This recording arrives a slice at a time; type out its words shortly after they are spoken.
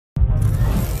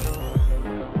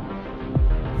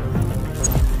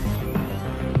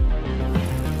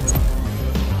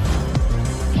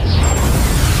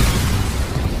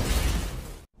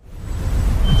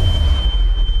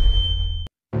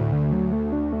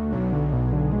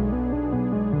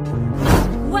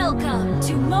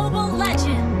to Mobile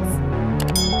Legends!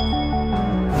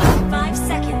 5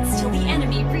 seconds till the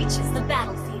enemy reaches the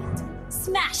battlefield.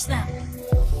 Smash them!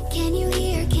 Can you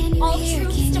hear, can you All hear,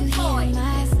 troops can you deployed. hear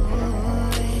my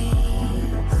voice?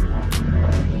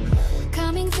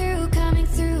 Coming through, coming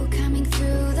through, coming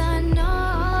through the noise.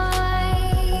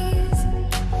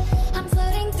 I'm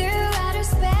floating through outer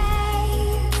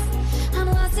space. I'm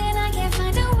lost and I can't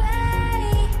find a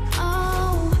way.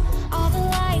 Oh, all the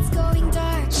lights going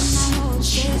dark and my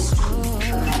hope's destroyed.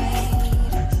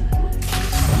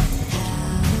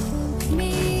 Help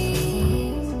me.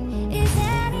 Is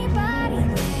anybody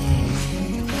there?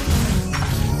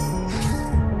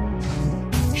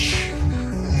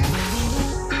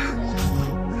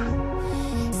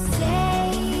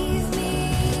 Save me.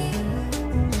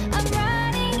 I'm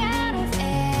running out of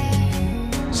air.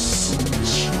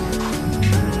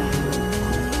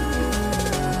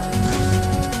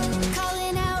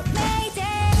 Calling out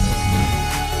Mayday.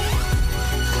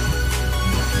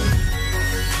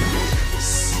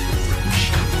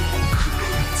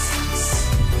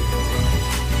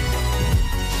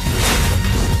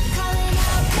 Calling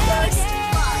out Mayday.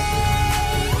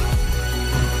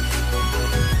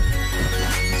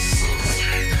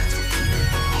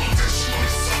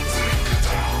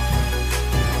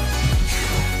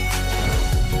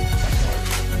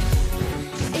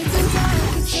 It's so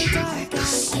dark, out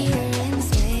here in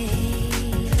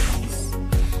space.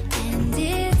 And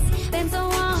it's been so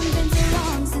long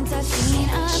since I've seen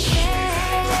a face.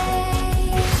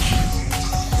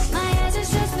 My eyes are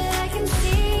shut, but I can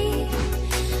see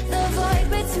the void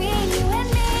between you and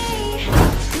me.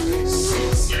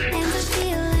 And I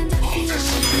feel like I'm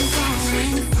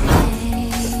falling insane.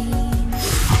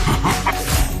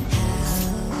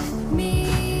 Help me.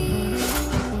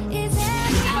 Is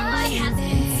Ally has anybody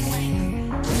been slain.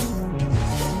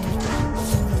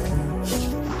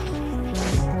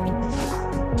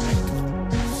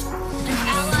 An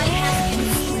ally has been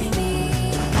slain.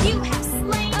 You have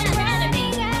slain an enemy.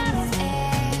 out of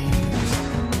air?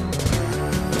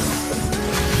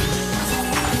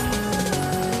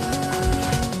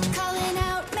 Calling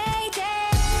out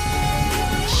Mayday.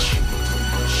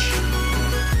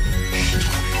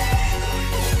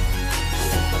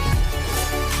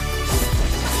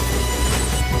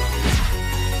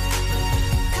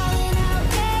 Calling out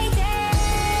Mayday.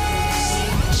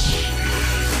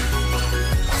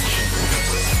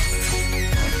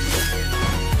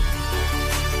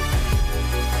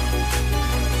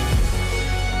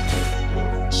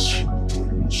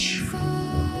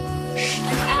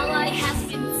 An ally has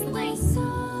been slain.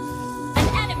 An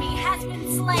enemy has been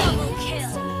slain. Double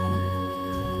kill.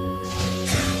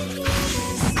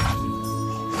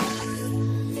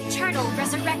 Turtle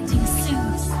resurrecting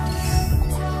soon.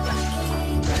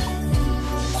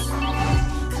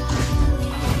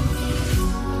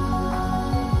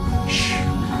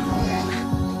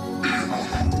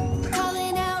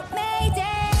 Calling out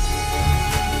Mayday.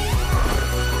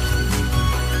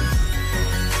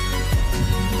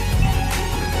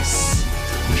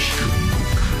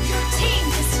 Your team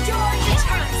destroyed the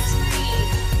turret.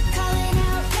 Calling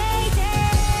out Mayday.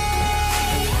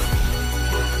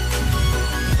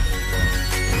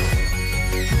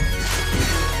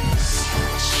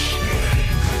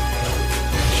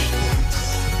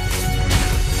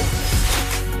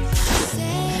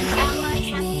 Ally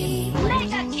has been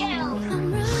mega kill.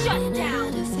 Shut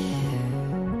down.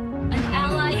 An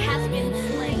ally has been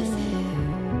slain.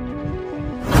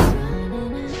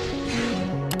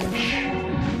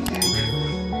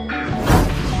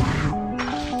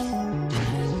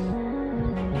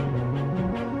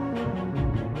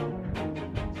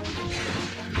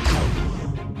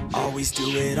 Always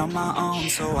do it on my own,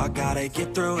 so I gotta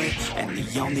get through it. And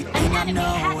the only thing I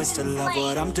know is to love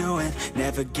what I'm doing.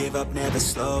 Never give up, never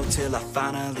slow, till I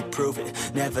finally prove it.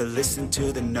 Never listen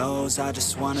to the no's, I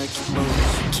just wanna keep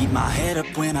moving. Keep my head up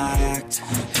when I act,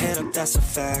 head up, that's a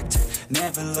fact.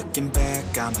 Never looking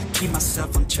back, I'ma keep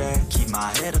myself on track. Keep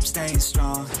my head up, staying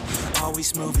strong,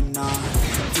 always moving on.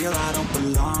 Feel I don't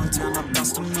belong, time my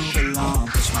best to move along.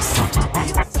 Push myself to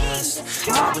be the best,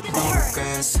 all with no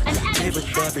regrets. Live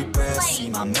with every breath, see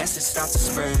my message start to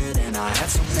spread. And I had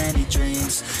so many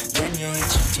dreams, then you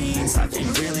hit your teens. Life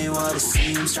ain't really what it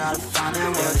seems, try to find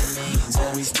out what it means.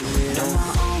 Always do it on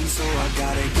my own, so I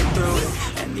gotta get through it.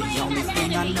 And the only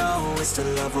thing I know is to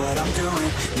love what I'm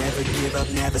doing. Never give up,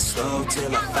 never slow,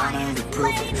 till I finally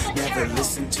prove it. Never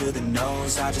listen to the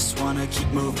no's, I just wanna keep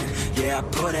moving. Yeah, I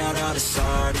put out all this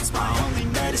art, it's my only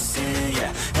medicine.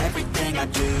 Yeah, everything I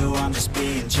do, I'm just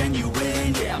being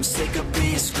genuine. Yeah, I'm sick of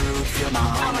being screwed, feel my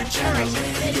own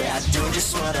adrenaline. Yeah, I do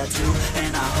just what I do,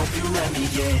 and I hope you let me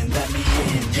in,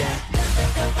 yeah.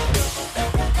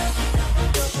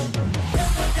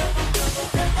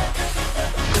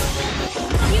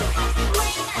 You have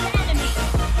slain an enemy.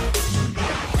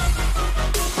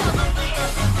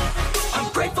 I'm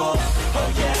grateful, oh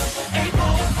yeah,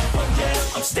 able, oh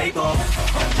yeah, I'm stable,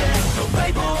 oh yeah, no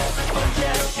label, oh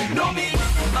yeah, you know me,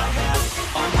 I have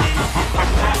only a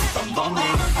path, I'm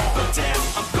lonely, but damn,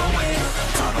 I'm going to win.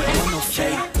 I want no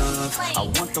fake love, I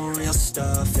want the real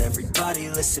stuff. Everybody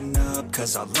listen up,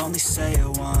 cause I'll only say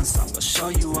it once. I'm gonna show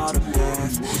you all the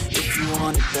path. If you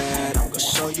want it bad, I'm gonna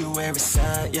show you where it's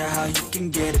at. Yeah, how you can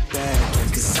get it back. Yeah,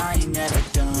 cause I ain't never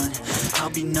done, I'll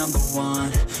be number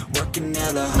one. Working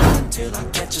hella hard till I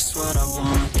get just what I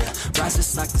want. Yeah,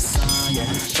 rises like the sun,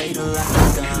 yeah, fatal like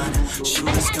a gun.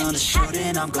 Shooters gonna shoot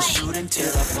and I'm gonna shoot until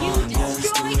I fall. Yeah,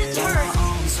 let's do it on my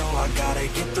own, so I gotta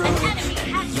get through it.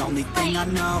 And the only thing I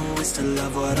know is to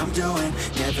love what I'm doing.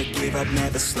 Never give up,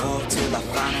 never slow, till I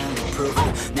finally prove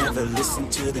it. Never listen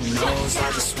to the no's,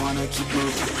 I just wanna keep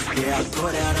moving. Yeah, I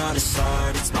put out all this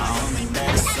art, it's my only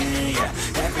medicine. Yeah,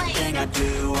 everything I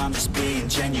do, I'm just being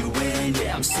genuine.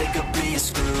 Yeah, I'm sick of being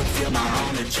screwed, feel my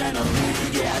own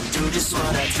adrenaline. Yeah, I do just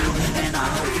what I do, and I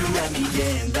hope you let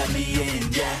me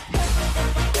in, yeah.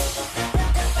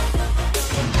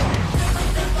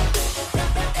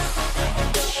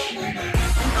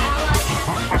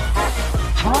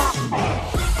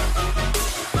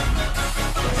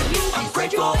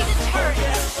 Grateful, oh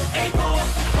yeah, able,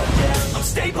 oh yeah, I'm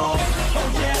stable, oh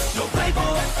yeah, no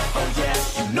label, oh yeah,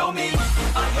 you know me,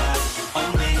 I have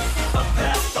only a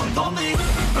path, I'm lonely,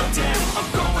 but damn, I'm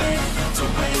going to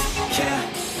win, yeah.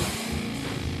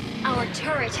 Our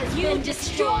turret has been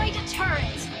destroyed. A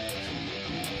turret.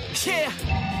 Yeah,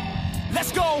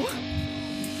 let's go.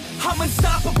 I'm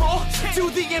unstoppable,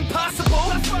 do the impossible.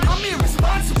 I'm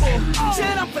irresponsible,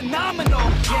 shit, I'm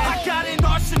phenomenal. I got an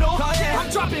arsenal,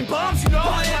 I'm dropping bombs, you know.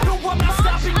 No, I'm not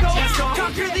stopping, no.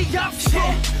 Conquer the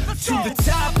obstacle. To the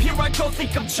top, here I go,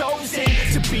 think I'm chosen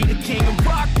to be the king of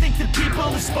rock, think the people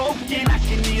have spoken. I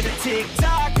can hear the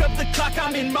tick-tock of the clock,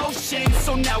 I'm in motion.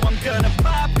 So now I'm gonna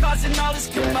pop, causing all this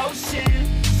commotion.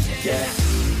 Yeah,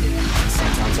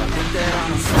 sometimes I think that I'm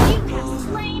You unstoppable. have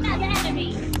slain an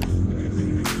enemy.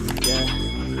 Yeah,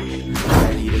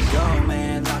 ready to go,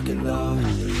 man, lock and load.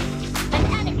 An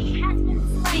enemy has been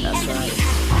slain. That's The enemy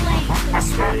right. has slain. I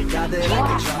swear to God that You I have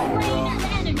can try and slain grow. an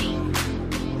enemy.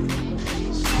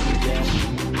 Yeah,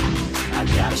 I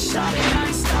got a shot and I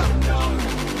ain't stopping, no.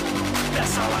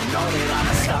 That's how I know that I'm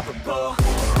unstoppable.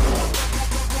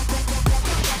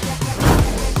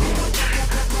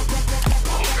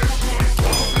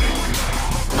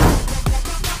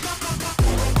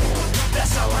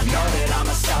 That's how I know that I'm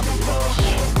unstoppable.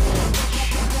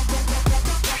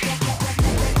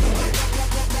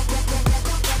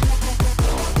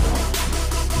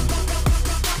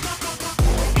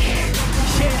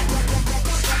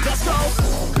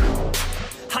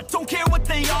 I don't care what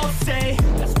they all say.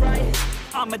 That's right.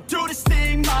 I'ma do this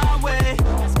thing my way.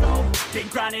 Let's go. Been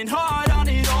grinding hard on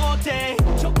it all day.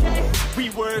 Okay. We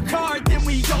work hard, then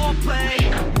we all play.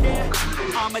 Yeah.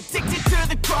 I'm addicted to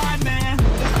the grind, man.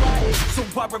 That's right. So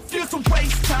I refuse to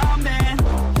waste time, man.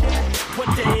 Yeah.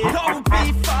 One day it all will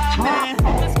be fine, man.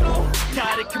 Let's go.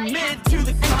 Gotta commit to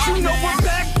the climb. You know we're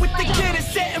back with the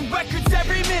Guinness, setting records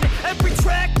every minute, every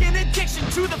track. In addiction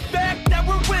to the fact that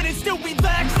we're winning, still we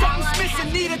lack. Something's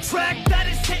missing, need a track that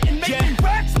is hitting, making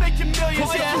racks, making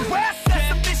millions. That's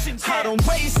the mission. I don't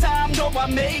waste time, no, I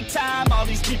make time. All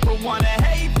these people wanna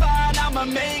hate, fine, I'ma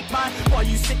make mine. While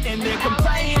you sitting there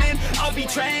complaining, I'll be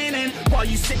training. While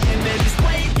you sitting there just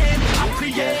waiting, I'm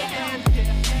creating.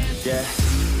 Yeah,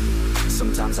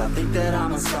 sometimes I think that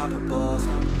I'm unstoppable.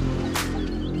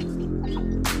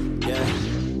 Yeah,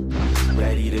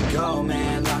 ready to go,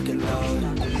 man, lock and load.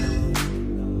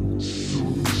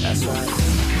 That's right,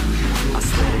 I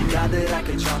swear to God that I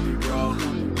can drop you, bro.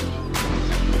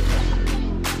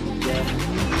 Yeah,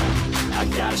 I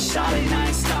got a shot and I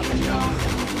ain't stopping, no.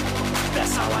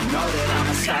 That's how I know that I'm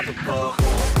unstoppable.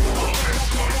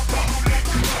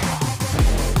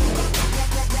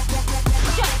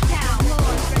 Shut down,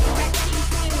 Lord. Resurrecting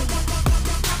soon.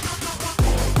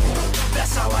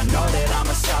 That's how I know that I'm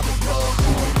unstoppable.